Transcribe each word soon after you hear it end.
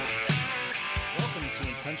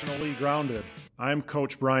Intentionally Grounded. I'm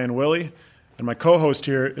Coach Brian Willey, and my co-host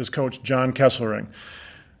here is Coach John Kesselring.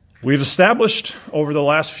 We've established over the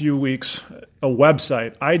last few weeks a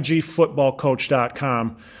website,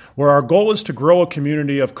 igfootballcoach.com, where our goal is to grow a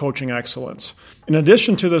community of coaching excellence. In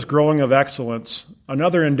addition to this growing of excellence,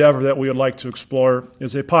 another endeavor that we would like to explore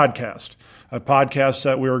is a podcast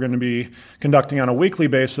that we are going to be conducting on a weekly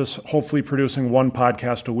basis, hopefully producing one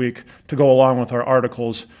podcast a week to go along with our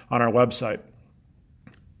articles on our website.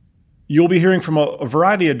 You'll be hearing from a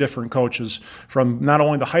variety of different coaches from not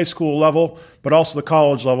only the high school level, but also the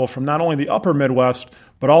college level, from not only the upper Midwest,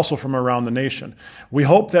 but also from around the nation. We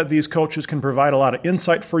hope that these coaches can provide a lot of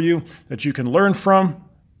insight for you that you can learn from,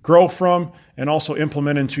 grow from, and also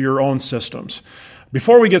implement into your own systems.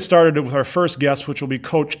 Before we get started with our first guest, which will be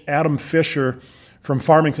Coach Adam Fisher from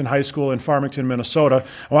Farmington High School in Farmington, Minnesota,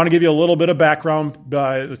 I want to give you a little bit of background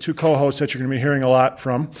by the two co-hosts that you're going to be hearing a lot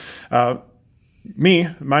from.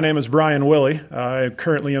 My name is Brian Willey. I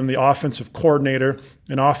currently am the offensive coordinator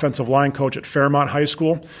and offensive line coach at Fairmont High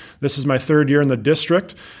School. This is my third year in the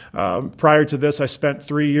district. Prior to this, I spent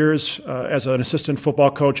 3 years as an assistant football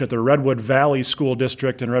coach at the Redwood Valley School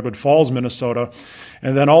District in Redwood Falls, Minnesota.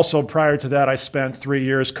 And then also prior to that, I spent 3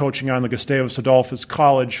 years coaching on the Gustavus Adolphus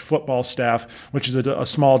College football staff, which is a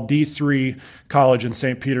small D3 college in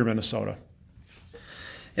St. Peter, Minnesota.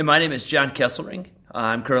 And my name is John Kesselring.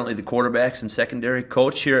 I'm currently the quarterbacks and secondary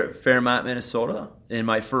coach here at Fairmont, Minnesota, in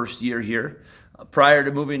my first year here. Prior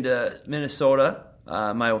to moving to Minnesota,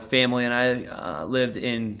 my family and I lived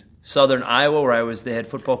in southern Iowa, where I was the head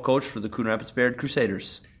football coach for the Coon Rapids Bayard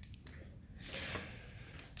Crusaders.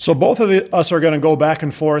 So both of us are going to go back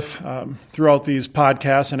and forth throughout these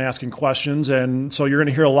podcasts and asking questions, and so you're going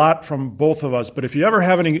to hear a lot from both of us. But if you ever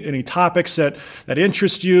have any topics that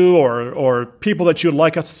interest you or people that you'd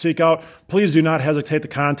like us to seek out, please do not hesitate to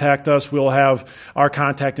contact us. We'll have our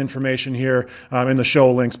contact information here in the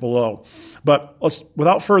show links below. But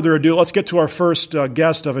without further ado, let's get to our first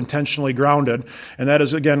guest of Intentionally Grounded, and that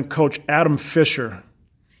is, again, Coach Adam Fisher.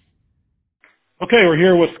 Okay, we're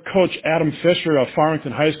here with Coach Adam Fisher of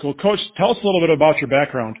Farmington High School. Coach, tell us a little bit about your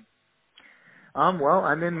background. Well,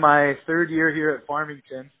 I'm in my third year here at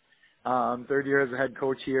Farmington, third year as a head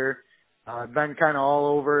coach here. I've been kind of all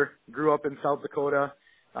over, grew up in South Dakota,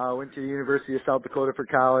 went to the University of South Dakota for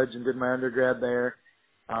college and did my undergrad there.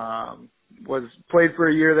 Played for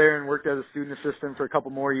a year there and worked as a student assistant for a couple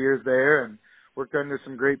more years there and worked under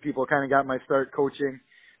some great people, kind of got my start coaching.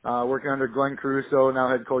 Working under Glenn Caruso, now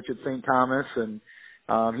head coach at St. Thomas, and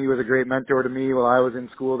he was a great mentor to me while I was in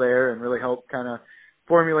school there and really helped kind of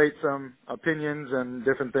formulate some opinions and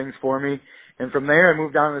different things for me. And from there, I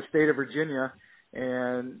moved down to the state of Virginia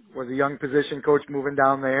and was a young position coach moving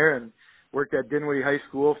down there and worked at Dinwiddie High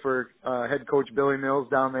School for head coach Billy Mills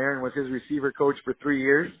down there and was his receiver coach for 3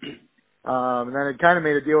 years. And then I kind of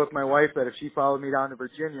made a deal with my wife that if she followed me down to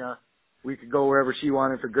Virginia, we could go wherever she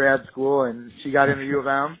wanted for grad school, and she got into U of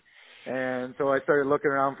M. And so I started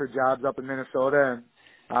looking around for jobs up in Minnesota, and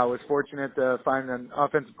I was fortunate to find an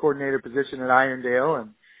offensive coordinator position at Irondale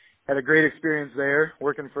and had a great experience there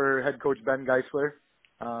working for head coach Ben Geisler.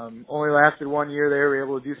 Only lasted 1 year there. We were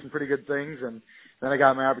able to do some pretty good things, and then I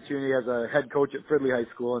got my opportunity as a head coach at Fridley High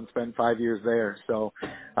School and spent 5 years there. So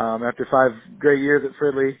after 5 great years at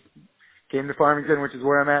Fridley, came to Farmington, which is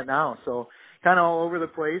where I'm at now. So kind of all over the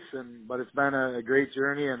place, but it's been a great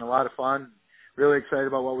journey and a lot of fun. Really excited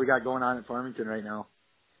about what we got going on at Farmington right now.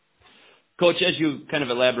 Coach, as you kind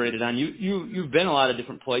of elaborated on, you've been a lot of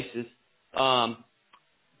different places.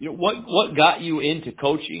 What got you into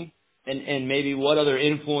coaching, and maybe what other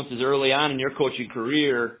influences early on in your coaching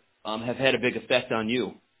career have had a big effect on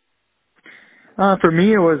you? For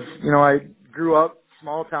me, it was, I grew up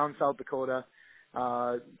small town South Dakota.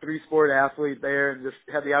 3-sport athlete there and just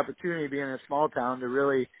had the opportunity being in a small town to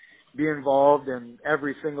really be involved in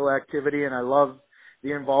every single activity, and I love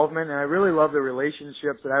the involvement and I really love the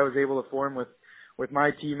relationships that I was able to form with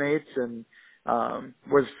my teammates, and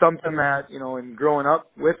was something that, in growing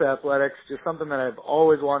up with athletics, just something that I've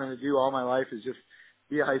always wanted to do all my life is just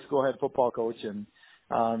be a high school head football coach. And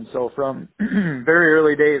so from very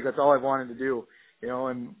early days, that's all I've wanted to do,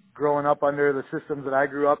 and growing up under the systems that I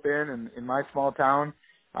grew up in my small town,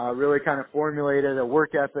 really kind of formulated a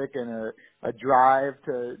work ethic and a drive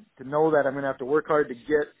to know that I'm going to have to work hard to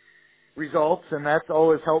get results. And that's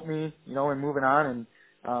always helped me, in moving on.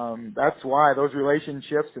 And that's why those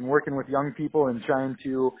relationships and working with young people and trying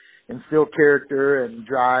to instill character and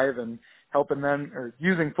drive and helping them, or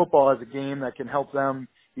using football as a game that can help them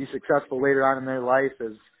be successful later on in their life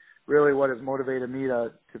is really what has motivated me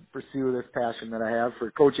to pursue this passion that I have for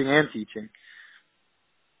coaching and teaching.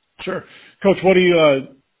 Sure. Coach, what do you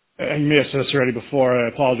You may have said this already before. I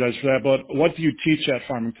apologize for that. But what do you teach at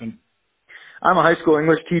Farmington? I'm a high school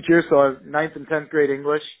English teacher, so I have 9th and 10th grade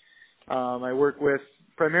English. I work with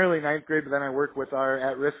primarily 9th grade, but then I work with our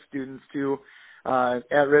at-risk students too,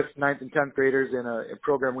 at-risk 9th and 10th graders in a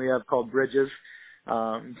program we have called Bridges.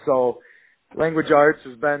 So language arts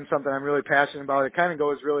has been something I'm really passionate about. It kind of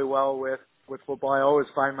goes really well with football. I always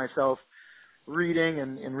find myself reading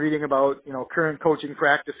and reading about, current coaching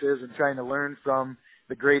practices and trying to learn from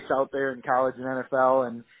the greats out there in college and NFL,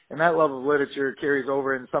 and that love of literature carries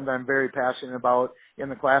over into something I'm very passionate about in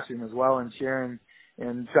the classroom as well, and sharing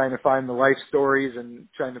and trying to find the life stories and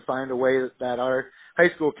trying to find a way that our high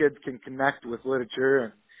school kids can connect with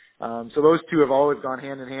literature. And so those two have always gone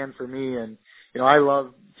hand in hand for me. And, I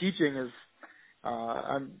love teaching.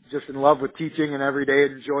 I'm just in love with teaching, and every day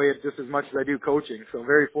enjoy it just as much as I do coaching. So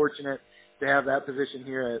very fortunate to have that position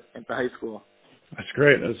here at the high school. That's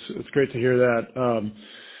great. It's great to hear that.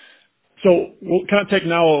 So we'll kind of take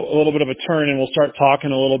now a little bit of a turn, and we'll start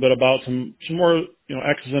talking a little bit about some more,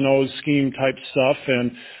 X's and O's scheme type stuff.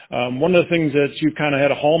 And one of the things that you've kind of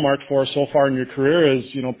had a hallmark for so far in your career is,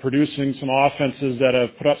 producing some offenses that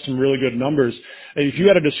have put up some really good numbers. If you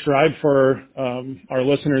had to describe for our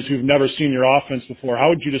listeners who've never seen your offense before, how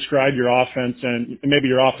would you describe your offense and maybe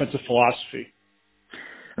your offensive philosophy?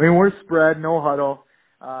 I mean, we're spread, no huddle,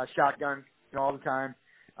 shotgun, all the time.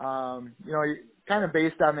 Kind of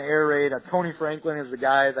based on the air raid. Tony Franklin is the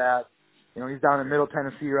guy that, he's down in Middle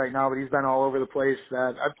Tennessee right now, but he's been all over the place.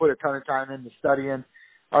 That I've put a ton of time into studying.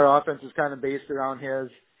 Our offense is kind of based around his.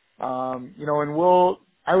 I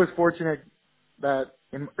was fortunate that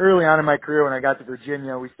early on in my career when I got to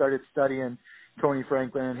Virginia, we started studying Tony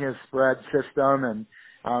Franklin and his spread system, and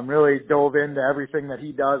really dove into everything that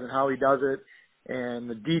he does and how he does it and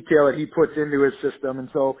the detail that he puts into his system. And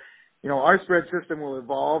so, our spread system will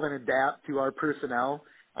evolve and adapt to our personnel,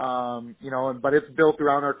 but it's built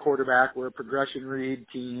around our quarterback. We're a progression read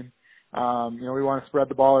team. We want to spread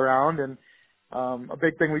the ball around, and a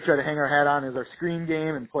big thing we try to hang our hat on is our screen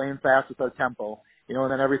game and playing fast with our tempo,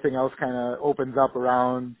 and then everything else kind of opens up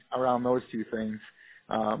around those two things.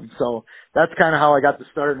 So that's kind of how I got to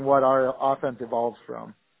start and what our offense evolves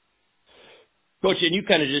from. Coach, and you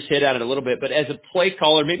kind of just hit on it a little bit, but as a play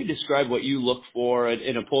caller, maybe describe what you look for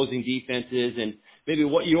in opposing defenses and maybe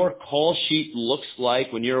what your call sheet looks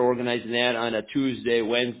like when you're organizing that on a Tuesday,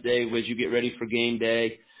 Wednesday, as you get ready for game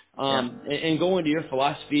day. And go into your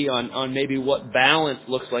philosophy on maybe what balance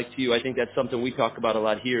looks like to you. I think that's something we talk about a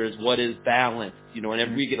lot here is what is balance,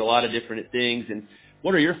 and we get a lot of different things. And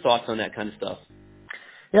what are your thoughts on that kind of stuff?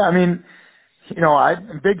 Yeah, I mean,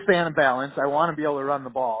 I'm a big fan of balance. I want to be able to run the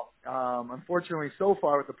ball. Unfortunately, so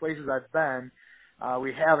far with the places I've been,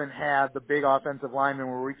 we haven't had the big offensive linemen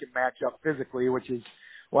where we can match up physically, which is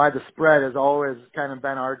why the spread has always kind of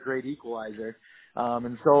been our great equalizer.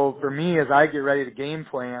 And so for me, as I get ready to game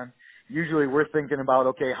plan, usually we're thinking about,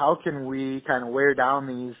 okay, how can we kind of wear down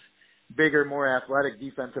these bigger, more athletic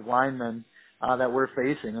defensive linemen that we're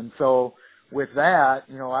facing? And so with that,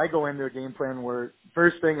 I go into a game plan where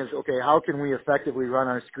first thing is, okay, how can we effectively run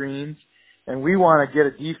our screens? And we want to get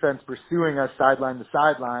a defense pursuing us sideline to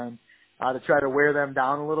sideline to try to wear them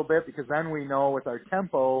down a little bit, because then we know with our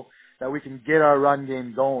tempo that we can get our run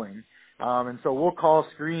game going. And so we'll call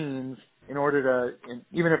screens in order to, and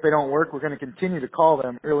even if they don't work, we're going to continue to call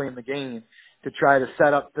them early in the game to try to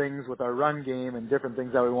set up things with our run game and different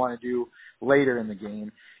things that we want to do later in the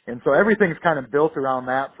game. And so everything's kind of built around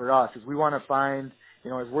that for us, is we want to find,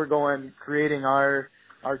 as we're creating our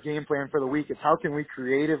game plan for the week, is how can we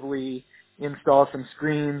creatively install some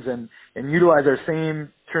screens and utilize our same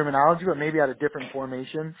terminology, but maybe out of different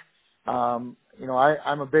formations. I'm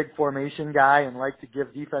a big formation guy and like to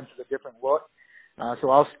give defenses a different look. So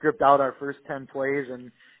I'll script out our first 10 plays,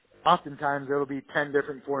 and oftentimes it'll be 10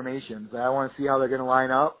 different formations. I want to see how they're going to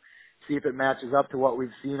line up, see if it matches up to what we've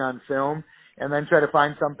seen on film, and then try to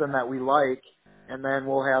find something that we like, and then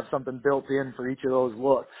we'll have something built in for each of those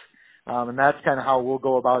looks. And that's kind of how we'll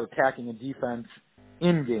go about attacking a defense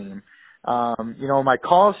in game. My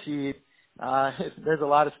call sheet, there's a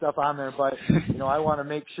lot of stuff on there, but, I want to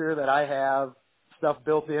make sure that I have stuff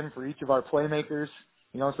built in for each of our playmakers,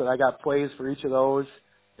 so that I got plays for each of those.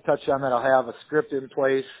 I touched on that. I'll have a script in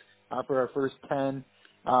place for our first 10.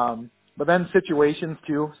 But then situations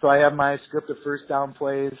too. So I have my script of first down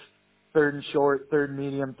plays, third and short, third and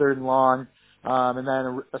medium, third and long, and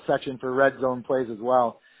then a section for red zone plays as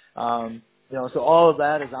well. So all of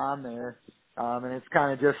that is on there. And it's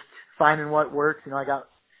kind of just finding what works. I got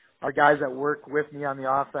our guys that work with me on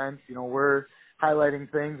the offense. We're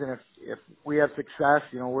highlighting things, and if we have success,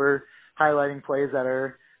 we're highlighting plays that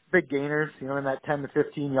are big gainers, in that 10 to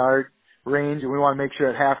 15 yard range, and we want to make sure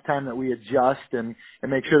at halftime that we adjust and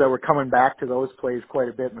make sure that we're coming back to those plays quite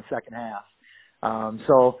a bit in the second half.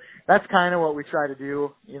 So that's kind of what we try to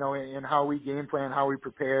do, in how we game plan, how we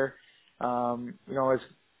prepare,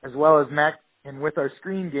 as well as Mac. And with our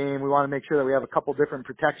screen game, we want to make sure that we have a couple different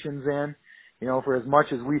protections in, for as much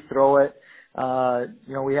as we throw it,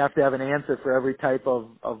 we have to have an answer for every type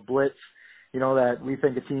of blitz, that we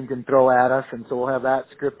think a team can throw at us. And so we'll have that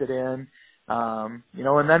scripted in,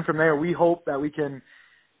 and then from there, we hope that we can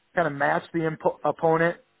kind of match the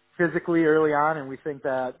opponent physically early on. And we think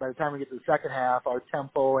that by the time we get to the second half, our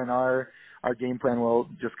tempo and our game plan will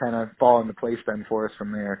just kind of fall into place then for us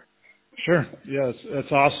from there. Sure. Yes,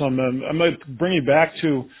 that's awesome. And I'm going to bring you back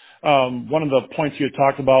to one of the points you had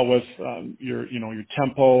talked about with your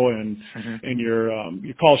tempo and and your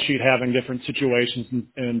call sheet having different situations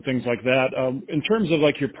and things like that. In terms of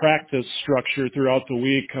like your practice structure throughout the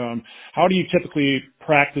week, how do you typically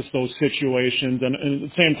practice those situations? And at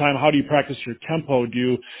the same time, how do you practice your tempo?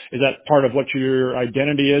 Is that part of what your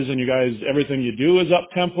identity is? And you guys, everything you do is up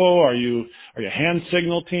tempo? Are you a hand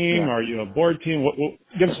signal team? Yeah. Are you a board team?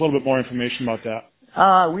 Give us a little bit more information about that.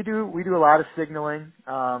 We do a lot of signaling.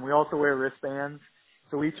 We also wear wristbands.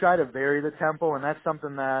 So we try to vary the tempo, and that's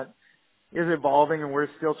something that is evolving and we're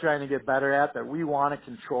still trying to get better at, that we want to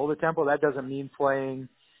control the tempo. That doesn't mean playing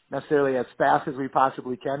necessarily as fast as we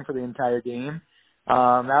possibly can for the entire game.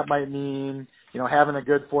 That might mean, having a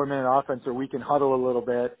good 4-minute offense where we can huddle a little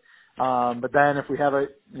bit. But then if we have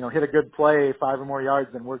hit a good play 5 or more yards,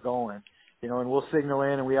 then we're going, and we'll signal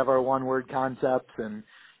in, and we have our one-word concepts, and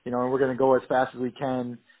we're going to go as fast as we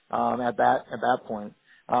can at that point.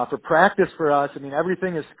 For practice for us,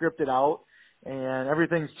 everything is scripted out and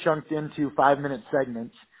everything's chunked into 5-minute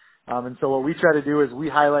segments. And so what we try to do is we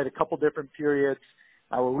highlight a couple different periods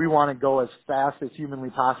where we want to go as fast as humanly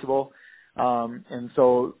possible. And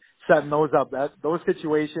so setting those up, those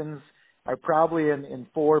situations are probably in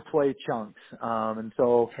 4-play chunks. And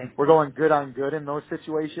so we're going good on good in those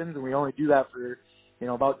situations, and we only do that for,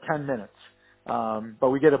 about 10 minutes. But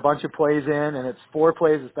we get a bunch of plays in, and it's 4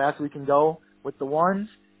 plays as fast as we can go with the ones,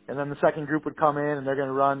 and then the second group would come in and they're going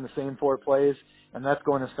to run the same 4 plays, and that's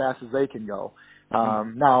going as fast as they can go.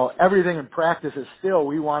 Now everything in practice is still,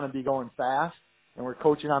 we want to be going fast, and we're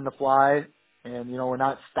coaching on the fly, and we're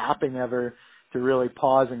not stopping ever to really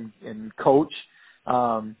pause and coach.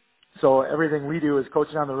 So everything we do is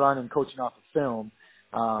coaching on the run and coaching off of film.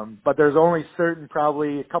 But there's only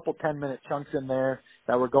probably a couple 10-minute chunks in there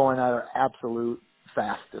that we're going at our absolute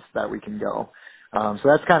fastest that we can go. So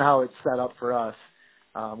that's kind of how it's set up for us,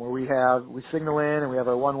 where we signal in, and we have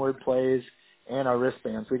our one-word plays and our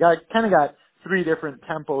wristbands. We got 3 different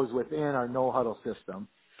tempos within our no-huddle system.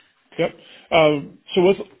 Yep. So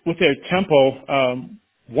with their tempo,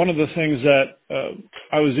 one of the things that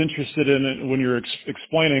I was interested in when you were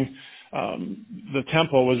explaining the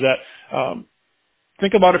tempo was that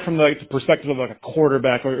think about it from the perspective of like a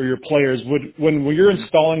quarterback or your players. When you're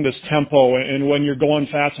installing this tempo and when you're going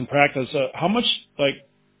fast in practice, how much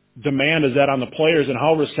demand is that on the players, and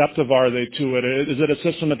how receptive are they to it? Is it a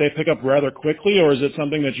system that they pick up rather quickly, or is it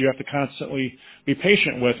something that you have to constantly be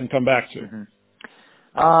patient with and come back to?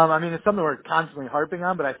 It's something we're constantly harping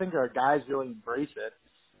on, but I think our guys really embrace it.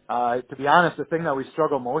 To be honest, the thing that we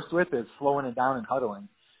struggle most with is slowing it down and huddling.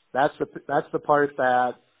 That's the part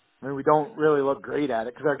that we don't really look great at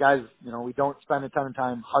it, because our guys, we don't spend a ton of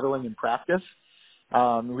time huddling in practice.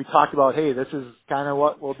 We talked about, hey, this is kind of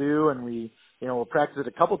what we'll do, and we'll practice it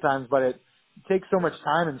a couple times, but it takes so much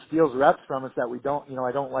time and steals reps from us that we don't,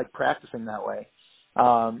 I don't like practicing that way.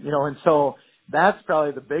 And so that's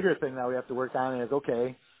probably the bigger thing that we have to work on is,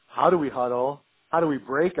 okay, how do we huddle? How do we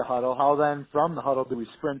break a huddle? How then from the huddle do we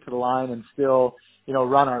sprint to the line and still,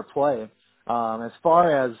 run our play? As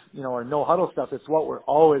far as, our no huddle stuff, it's what we're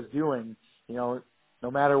always doing, no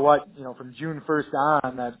matter what, from June 1st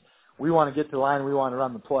on, that we want to get to the line and we want to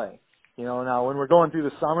run the play. Now when we're going through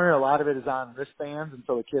the summer, a lot of it is on wristbands, and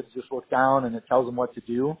so the kids just look down and it tells them what to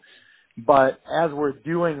do. But as we're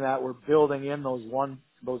doing that, we're building in those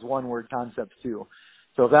one-word concepts too.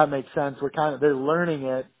 So if that makes sense, they're learning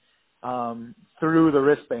it through the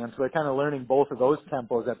wristband, so they're kind of learning both of those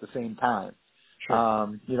tempos at the same time.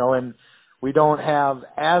 Sure. And we don't have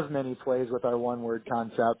as many plays with our one-word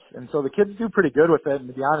concepts, and so the kids do pretty good with it. And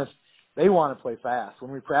to be honest, they want to play fast.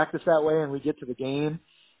 When we practice that way and we get to the game,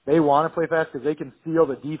 they want to play fast because they can feel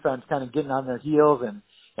the defense kind of getting on their heels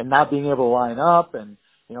and not being able to line up, and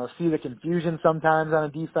see the confusion sometimes on a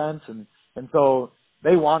defense, and so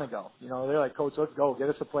they want to go. They're like, Coach, let's go. Get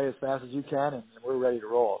us a play as fast as you can, and we're ready to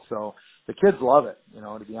roll. So the kids love it,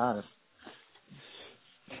 to be honest.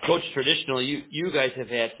 Coach, traditionally, you guys have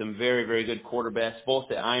had some very, very good quarterbacks, both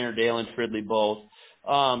at Irondale and Fridley both.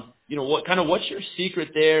 What's your secret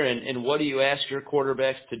there, and what do you ask your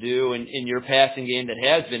quarterbacks to do in your passing game that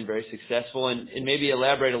has been very successful? And maybe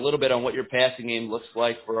elaborate a little bit on what your passing game looks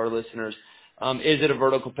like for our listeners. Is it a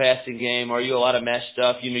vertical passing game? Are you a lot of mesh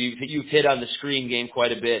stuff? You've hit on the screen game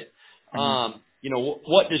quite a bit.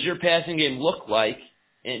 What does your passing game look like?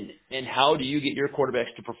 And how do you get your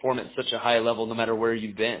quarterbacks to perform at such a high level no matter where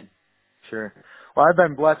you've been? Sure. Well, I've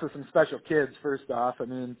been blessed with some special kids, first off. I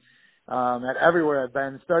mean, at everywhere I've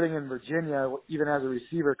been, starting in Virginia, even as a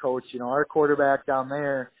receiver coach, our quarterback down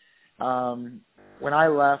there, when I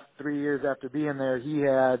left 3 years after being there, he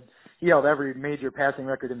held every major passing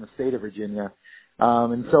record in the state of Virginia.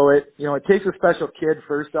 And so it takes a special kid,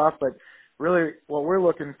 first off, but really what I'm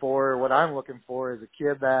looking for is a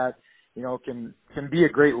kid that, can be a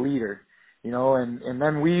great leader, and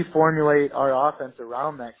then we formulate our offense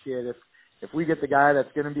around that kid. If we get the guy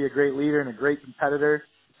that's going to be a great leader and a great competitor,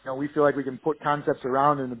 we feel like we can put concepts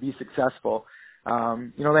around him to be successful. They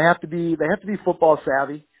have to be football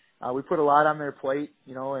savvy. We put a lot on their plate,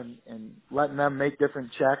 and letting them make different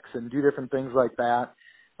checks and do different things like that.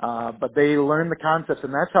 But they learn the concepts,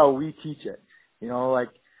 and that's how we teach it. Like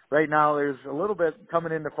right now, there's a little bit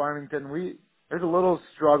coming into Farmington. There's a little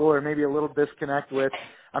struggle or maybe a little disconnect with,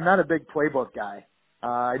 I'm not a big playbook guy.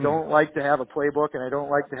 I don't like to have a playbook, and I don't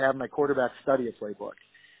like to have my quarterback study a playbook.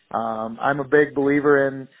 I'm a big believer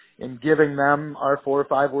in giving them our 4 or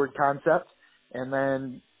 5 word concept and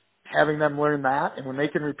then having them learn that. And when they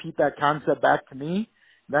can repeat that concept back to me,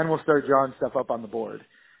 then we'll start drawing stuff up on the board.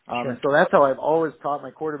 And so that's how I've always taught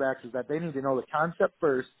my quarterbacks, is that they need to know the concept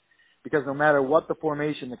first, because no matter what the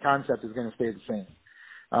formation, the concept is going to stay the same.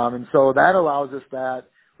 And so that allows us that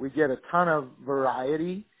we get a ton of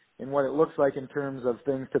variety in what it looks like in terms of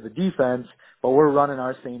things to the defense, but we're running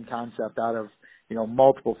our same concept out of,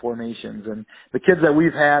 multiple formations. And the kids that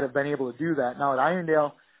we've had have been able to do that. Now at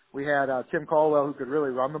Irondale, we had Tim Caldwell, who could really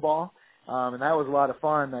run the ball. And that was a lot of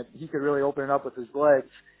fun, that he could really open it up with his legs,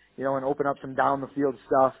 and open up some down the field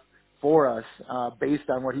stuff for us, based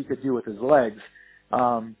on what he could do with his legs.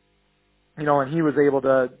 And he was able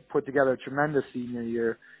to put together a tremendous senior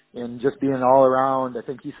year in just being all around. I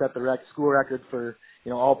think he set the school record for,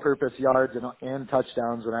 all-purpose yards and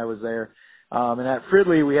touchdowns when I was there. And at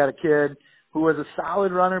Fridley, we had a kid who was a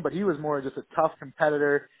solid runner, but he was more just a tough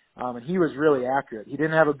competitor, and he was really accurate. He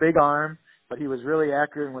didn't have a big arm, but he was really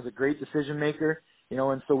accurate and was a great decision maker,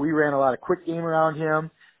 and so we ran a lot of quick game around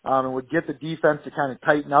him, and would get the defense to kind of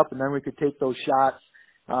tighten up, and then we could take those shots.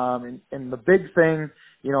 And the big thing,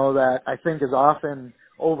 that I think is often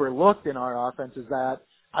overlooked in our offense is that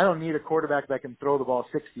I don't need a quarterback that can throw the ball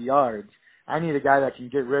 60 yards. I need a guy that can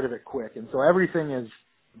get rid of it quick. And so everything is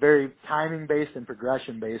very timing based and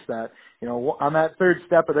progression based, that, on that third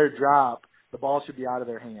step of their drop, the ball should be out of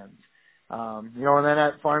their hands. And then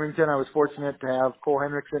at Farmington, I was fortunate to have Cole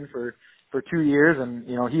Henriksen for 2 years, and,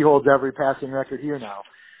 he holds every passing record here now.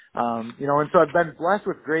 And so I've been blessed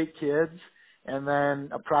with great kids, and then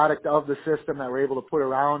a product of the system that we're able to put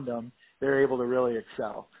around them, they're able to really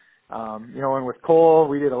excel. And with Cole,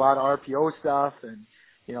 we did a lot of RPO stuff, and,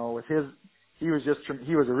 with he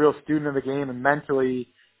was a real student of the game, and mentally,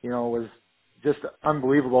 was just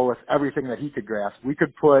unbelievable with everything that he could grasp.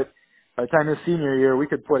 By the time his senior year, we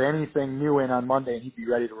could put anything new in on Monday and he'd be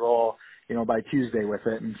ready to roll, by Tuesday with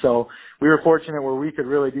it. And so we were fortunate where we could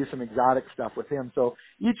really do some exotic stuff with him. So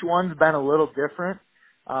each one's been a little different,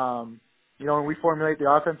 and we formulate the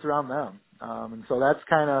offense around them. And so that's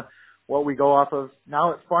kind of what we go off of.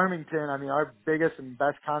 Now at Farmington, our biggest and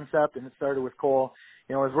best concept, and it started with Cole,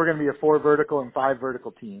 is we're going to be a 4 vertical and 5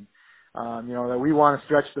 vertical team. That we want to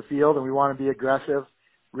stretch the field and we want to be aggressive.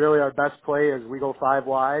 Really our best play is we go 5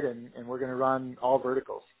 wide and we're going to run all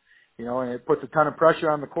verticals, and it puts a ton of pressure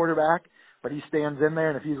on the quarterback, but he stands in there,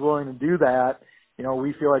 and if he's willing to do that,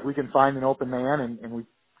 we feel like we can find an open man, and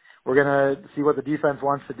we're going to see what the defense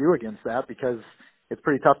wants to do against that, because it's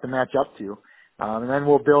pretty tough to match up to. And then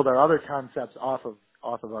we'll build our other concepts off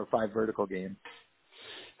of our 5 vertical game.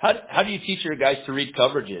 How do you teach your guys to read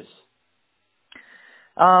coverages?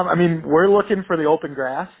 We're looking for the open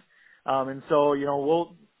grass. And so,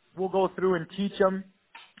 we'll go through and teach them,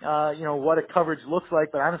 what a coverage looks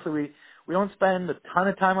like. But honestly, we don't spend a ton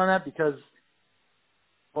of time on that, because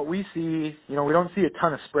what we see, we don't see a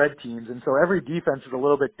ton of spread teams. And so every defense is a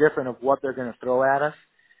little bit different of what they're going to throw at us.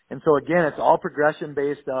 And so again, it's all progression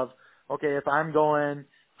based of, okay, if I'm going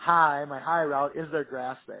high, my high route, is there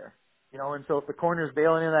grass there? And so if the corner's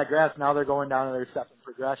bailing in that grass, now they're going down to their second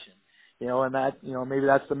progression. And that, maybe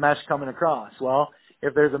that's the mesh coming across. Well,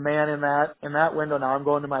 if there's a man in that window, now I'm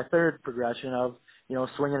going to my third progression of,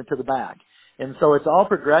 swinging it to the back. And so it's all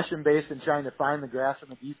progression based and trying to find the grass in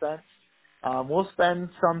the defense. We'll spend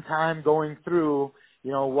some time going through,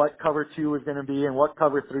 what cover 2 is going to be and what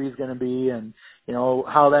cover 3 is going to be, and,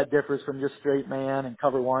 how that differs from just straight man and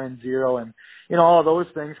cover 1 and 0 and, all those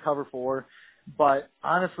things, cover 4. But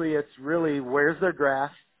honestly, it's really, where's their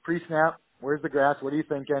grass? Pre-snap, where's the grass? What are you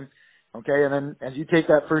thinking? Okay, and then as you take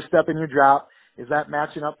that first step in your drop, is that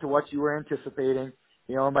matching up to what you were anticipating?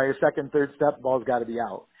 And by your second, third step, the ball's got to be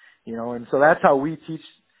out. And so that's how we teach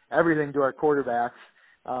everything to our quarterbacks,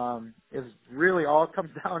 is really all comes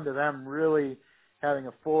down to them really having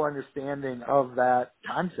a full understanding of that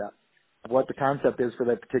concept, of what the concept is for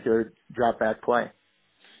that particular drop back play.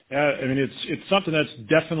 Yeah, I mean, it's something that's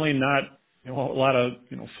definitely not, a lot of,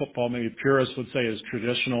 football maybe purists would say is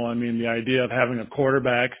traditional. I mean, the idea of having a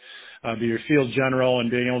quarterback be your field general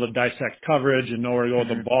and being able to dissect coverage and know where to go with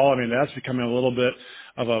the ball. I mean, that's becoming a little bit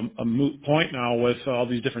of a moot point now with all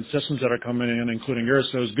these different systems that are coming in, including yours.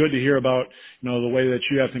 So it's good to hear about, the way that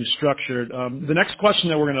you have things structured. The next question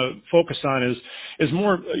that we're going to focus on is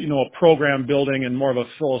more, a program building and more of a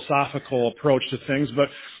philosophical approach to things. But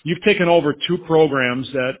you've taken over 2 programs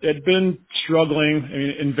that had been struggling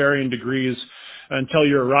in varying degrees until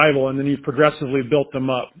your arrival, and then you've progressively built them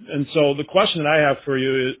up. And so the question that I have for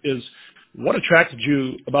you is what attracted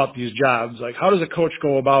you about these jobs? Like, how does a coach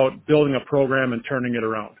go about building a program and turning it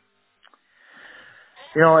around?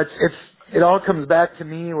 It all comes back to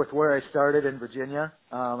me with where I started in Virginia.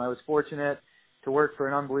 I was fortunate to work for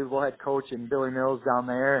an unbelievable head coach in Billy Mills down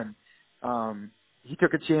there, and he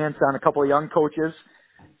took a chance on a couple of young coaches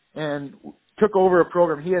and took over a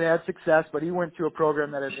program. He had success, but he went to a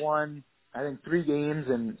program that had won, I think, 3 games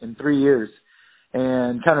in 3 years,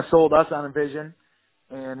 and kind of sold us on a vision.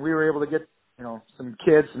 And we were able to get, some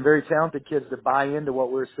kids, some very talented kids to buy into what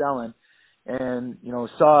we were selling. And,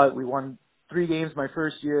 saw it. We won 3 games my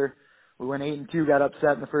first year. We went 8-2, got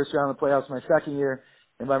upset in the first round of the playoffs my second year.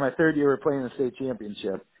 And by my third year, we were playing the state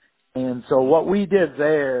championship. And so what we did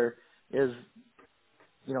there is,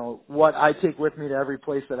 what I take with me to every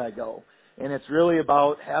place that I go. And it's really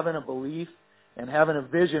about having a belief and having a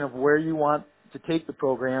vision of where you want to take the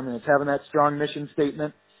program. And it's having that strong mission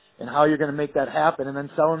statement and how you're going to make that happen, and then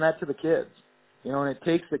selling that to the kids. And it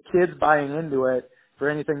takes the kids buying into it for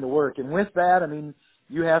anything to work. And with that, I mean,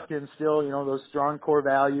 you have to instill, those strong core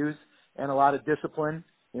values and a lot of discipline,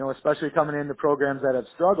 especially coming into programs that have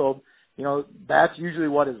struggled. That's usually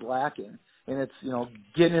what is lacking. And it's,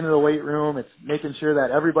 getting into the weight room. It's making sure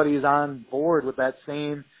that everybody is on board with that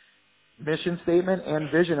same mission statement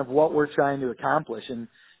and vision of what we're trying to accomplish.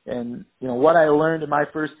 And what I learned in my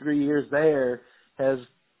first 3 years there has,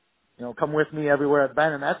 come with me everywhere I've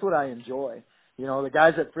been, and that's what I enjoy. The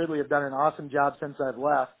guys at Fridley have done an awesome job since I've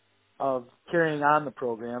left of carrying on the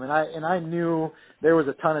program, and I knew there was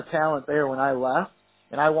a ton of talent there when I left,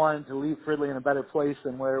 and I wanted to leave Fridley in a better place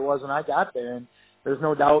than where it was when I got there. And there's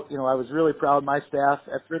no doubt, I was really proud my staff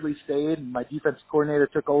at Fridley stayed, and my defensive coordinator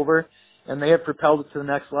took over, and they have propelled it to the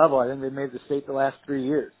next level. I think they made the state the last 3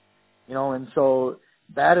 years, and so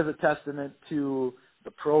that is a testament to the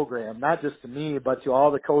program, not just to me, but to all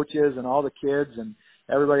the coaches and all the kids and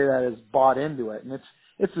everybody that has bought into it. And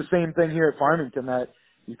it's the same thing here at Farmington, that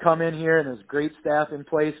you come in here and there's great staff in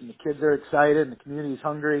place and the kids are excited and the community's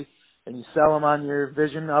hungry, and you sell them on your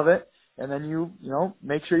vision of it, and then you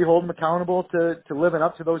make sure you hold them accountable to living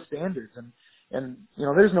up to those standards. And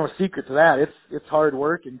there's no secret to that. It's hard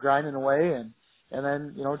work and grinding away and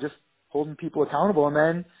then just holding people accountable, and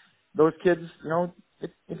then those kids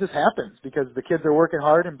it just happens because the kids are working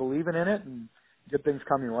hard and believing in it, and good things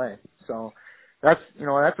come your way. So that's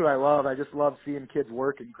what I love. I just love seeing kids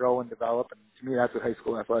work and grow and develop, and to me that's what high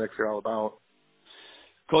school athletics are all about.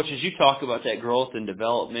 Coach, as you talk about that growth and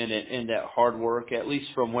development and that hard work, at least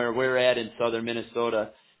from where we're at in southern Minnesota,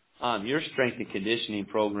 your strength and conditioning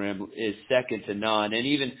program is second to none. And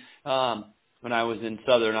even when I was in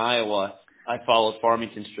southern Iowa, I followed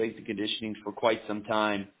Farmington strength and conditioning for quite some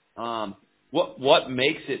time. What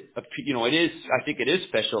makes it, I think it is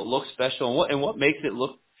special. It looks special. And what makes it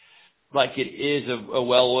look like it is a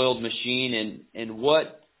well-oiled machine? And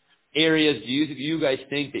what areas do you guys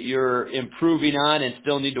think that you're improving on and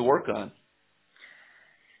still need to work on?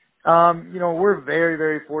 We're very,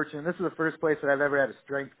 very fortunate. This is the first place that I've ever had a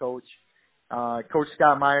strength coach. Coach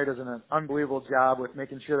Scott Meyer does an unbelievable job with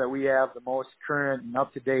making sure that we have the most current and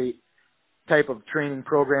up-to-date type of training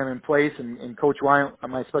program in place, and Coach Wyatt,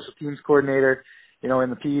 my special teams coordinator, in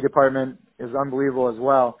the PE department, is unbelievable as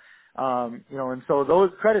well. And so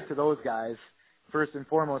credit to those guys. first and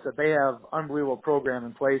foremost, that they have unbelievable program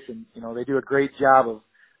in place, and they do a great job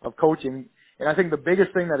of coaching. And I think the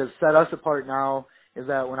biggest thing that has set us apart now is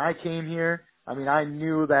that when I came here, I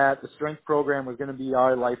knew that the strength program was going to be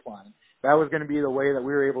our lifeline. That was going to be the way that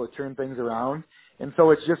we were able to turn things around. And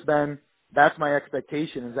so it's just been, that's my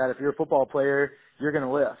expectation, is that if you're a football player, you're going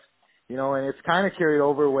to lift. And it's kind of carried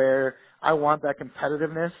over where I want that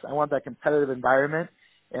competitiveness. I want that competitive environment.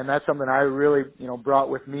 And that's something I really, brought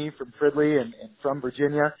with me from Fridley and from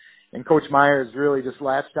Virginia. And Coach Meyer has really just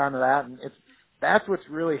latched onto that. And that's what's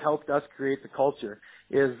really helped us create the culture,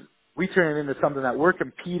 is we turn it into something that we're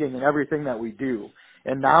competing in everything that we do.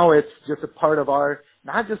 And now it's just a part of our,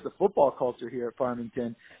 not just the football culture here at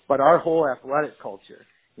Farmington, but our whole athletic culture.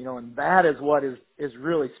 And that is what is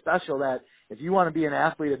really special, that if you want to be an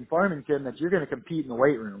athlete in Farmington, that you're going to compete in the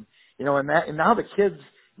weight room. And now the kids,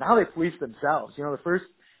 now they police themselves. The first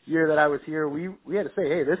year that I was here, we had to say,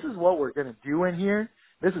 hey, this is what we're going to do in here.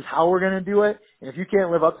 This is how we're going to do it. And if you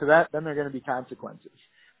can't live up to that, then there are going to be consequences.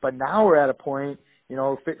 But now we're at a point,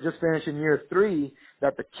 just finishing year 3,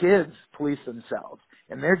 that the kids police themselves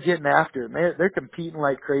and they're getting after it. They're competing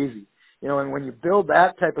like crazy. And when you build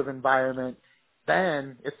that type of environment,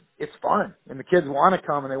 then it's fun, and the kids want to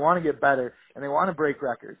come and they want to get better and they want to break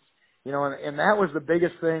records. And that was the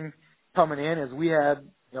biggest thing coming in, is we had,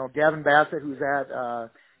 Gavin Bassett, who's at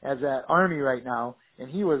Army right now, and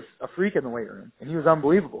he was a freak in the weight room and he was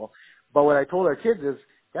unbelievable. But what I told our kids is,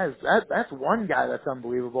 guys, that's one guy that's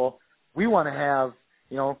unbelievable. We want to have,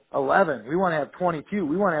 11. We want to have 22.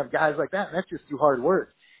 We want to have guys like that, and that's just too hard work.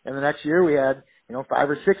 And the next year we had, 5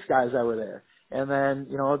 or 6 guys that were there. And then,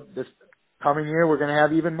 this coming year we're going to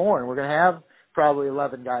have even more, and we're going to have probably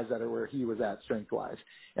 11 guys that are where he was at strength-wise.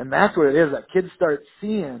 And that's what it is, that kids start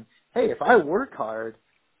seeing, hey, if I work hard,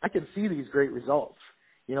 I can see these great results.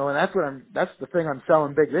 And that's the thing I'm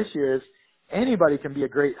selling big this year, is anybody can be a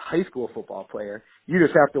great high school football player. You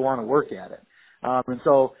just have to want to work at it. And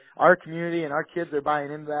so our community and our kids are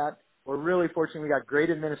buying into that. We're really fortunate. We got great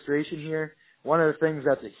administration here. One of the things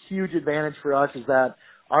that's a huge advantage for us is that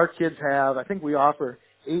our kids have, I think we offer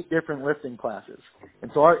 8 different lifting classes.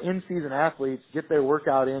 And so our in-season athletes get their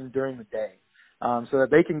workout in during the day, so that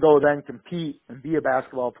they can go then compete and be a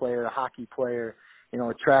basketball player, a hockey player,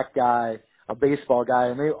 a track guy, a baseball guy,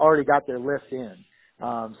 and they already got their lifts in.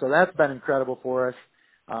 So that's been incredible for us.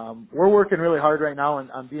 We're working really hard right now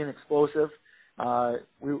on being explosive.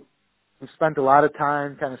 We've spent a lot of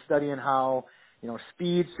time kind of studying how,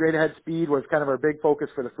 speed, straight ahead speed was kind of our big focus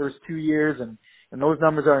for the first 2 years, and those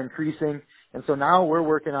numbers are increasing. And so now we're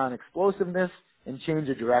working on explosiveness and change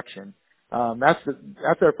of direction. That's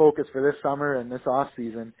our focus for this summer and this off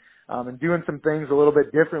season, and doing some things a little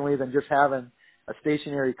bit differently than just having a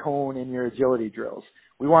stationary cone in your agility drills.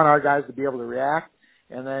 We want our guys to be able to react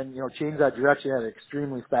and then, change that direction at an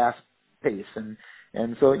extremely fast pace.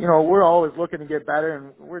 And so, we're always looking to get better,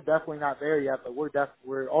 and we're definitely not there yet, but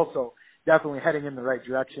we're also definitely heading in the right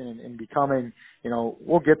direction and becoming,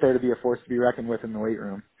 we'll get there to be a force to be reckoned with in the weight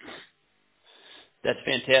room. That's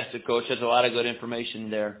fantastic, Coach. That's a lot of good information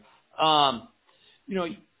there.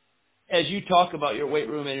 As you talk about your weight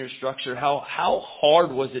room and your structure, how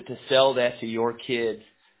hard was it to sell that to your kids,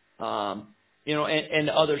 and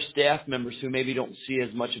other staff members who maybe don't see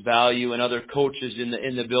as much value, and other coaches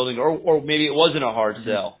in the building, or maybe it wasn't a hard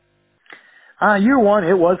sell? Year 1,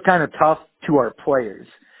 it was kind of tough to our players.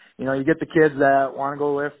 You get the kids that want to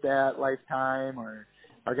go lift at Lifetime, or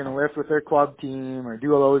are going to lift with their club team, or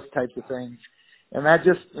do all those types of things. And that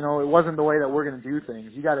just, it wasn't the way that we're going to do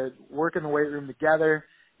things. You got to work in the weight room together.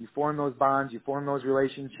 You form those bonds, you form those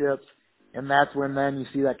relationships, and that's when then you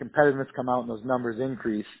see that competitiveness come out and those numbers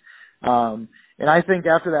increase. And I think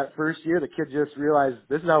after that first year, the kids just realized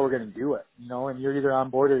this is how we're going to do it, and you're either on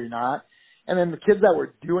board or you're not. And then the kids that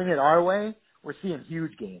were doing it our way, we're seeing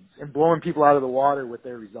huge gains and blowing people out of the water with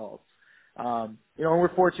their results. And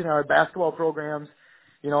we're fortunate our basketball programs,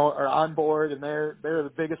 are on board, and they're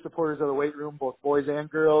the biggest supporters of the weight room, both boys and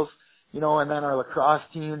girls, and then our lacrosse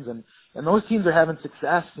teams, and those teams are having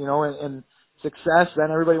success, and success,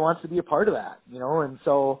 then everybody wants to be a part of that, and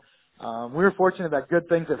so we were fortunate that good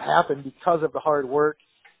things have happened because of the hard work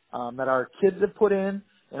that our kids have put in,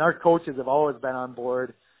 and our coaches have always been on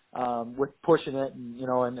board with pushing it,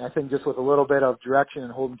 and I think just with a little bit of direction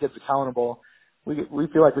and holding kids accountable, we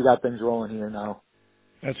feel like we got things rolling here now.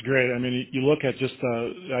 That's great. I mean, you look at just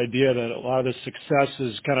the idea that a lot of this success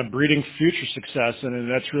is kind of breeding future success, and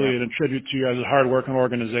that's really a tribute to you as a hard-working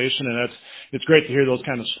organization, and it's great to hear those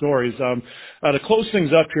kind of stories. To close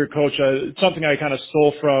things up here, Coach, it's something I kind of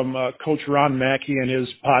stole from Coach Ron Mackey and his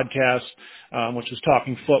podcast, which is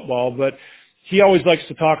Talking Football, but he always likes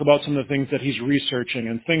to talk about some of the things that he's researching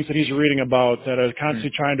and things that he's reading about that are constantly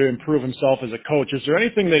trying to improve himself as a coach. Is there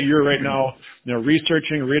anything that you're right now,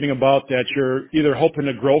 researching, reading about that you're either hoping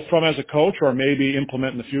to grow from as a coach or maybe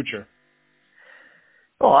implement in the future?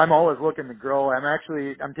 Oh, I'm always looking to grow. I'm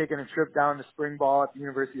taking a trip down to spring ball at the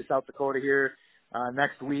University of South Dakota here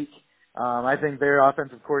next week. I think their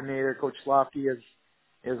offensive coordinator, Coach Slofsky,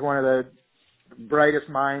 is one of the brightest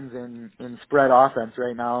minds in spread offense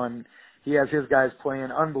right now, and he has his guys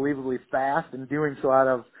playing unbelievably fast and doing so out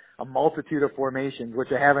of a multitude of formations, which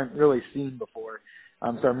I haven't really seen before.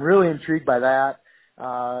 So I'm really intrigued by that.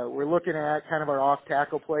 We're looking at kind of our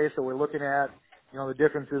off-tackle play, so we're looking at the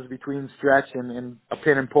differences between stretch and a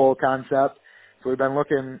pin and pull concept. So we've been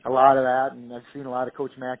looking a lot at that, and I've seen a lot of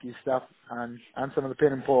Coach Mackey's stuff on some of the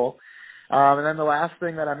pin and pull. And then the last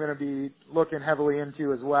thing that I'm going to be looking heavily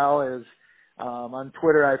into as well is on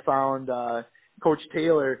Twitter I found Coach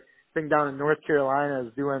Taylor, I think down in North Carolina,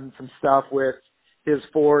 is doing some stuff with his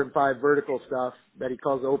 4 and 5 vertical stuff that he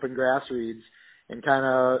calls open grass reads, and kind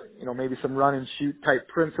of maybe some run and shoot type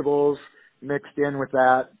principles mixed in with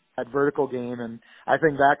that vertical game, and I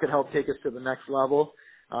think that could help take us to the next level.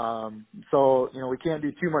 So we can't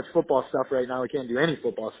do too much football stuff right now. We can't do any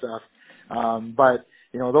football stuff. But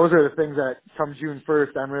those are the things that come June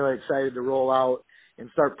 1st, I'm really excited to roll out and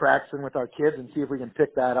start practicing with our kids and see if we can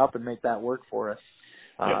pick that up and make that work for us.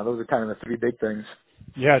 Those are kind of the 3 big things.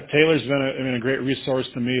 Yeah, Taylor's been a great resource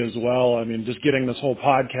to me as well. I mean, just getting this whole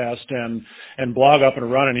podcast and blog up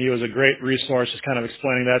and running, he was a great resource, just kind of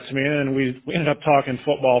explaining that to me. And we ended up talking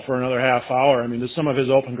football for another half hour. I mean, some of his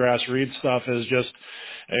open grass read stuff is just,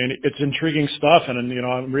 it's intriguing stuff. And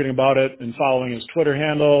I'm reading about it and following his Twitter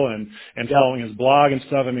handle and following his blog and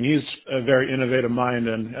stuff. I mean, he's a very innovative mind,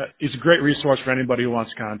 and he's a great resource for anybody who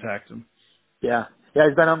wants to contact him. Yeah,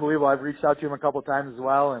 he's been unbelievable. I've reached out to him a couple of times as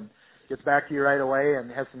well, and gets back to you right away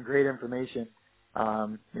and has some great information.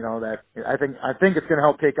 That I think it's going to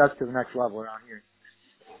help take us to the next level around here.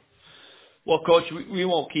 Well, Coach, we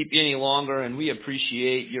won't keep you any longer, and we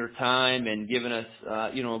appreciate your time and giving us,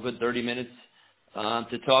 a good 30 minutes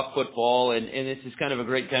to talk football. And this is kind of a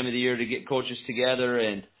great time of the year to get coaches together.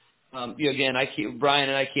 And again, Brian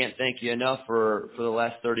and I can't thank you enough for the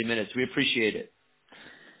last 30 minutes. We appreciate it.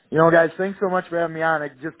 Guys, thanks so much for having me on.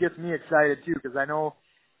 It just gets me excited too, because I know.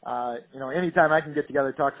 Anytime I can get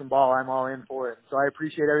together, talk some ball, I'm all in for it. So I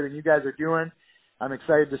appreciate everything you guys are doing. I'm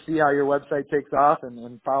excited to see how your website takes off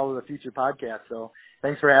and follow the future podcast. So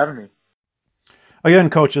thanks for having me. Again,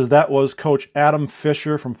 coaches, that was Coach Adam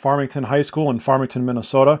Fisher from Farmington High School in Farmington,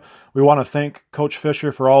 Minnesota. We want to thank Coach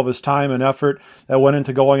Fisher for all of his time and effort that went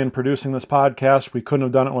into going and producing this podcast. We couldn't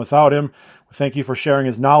have done it without him. Thank you for sharing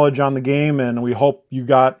his knowledge on the game, and we hope you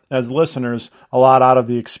got, as listeners, a lot out of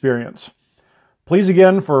the experience. Please,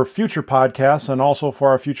 again, for future podcasts and also for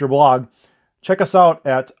our future blog, check us out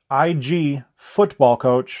at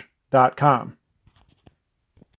igfootballcoach.com.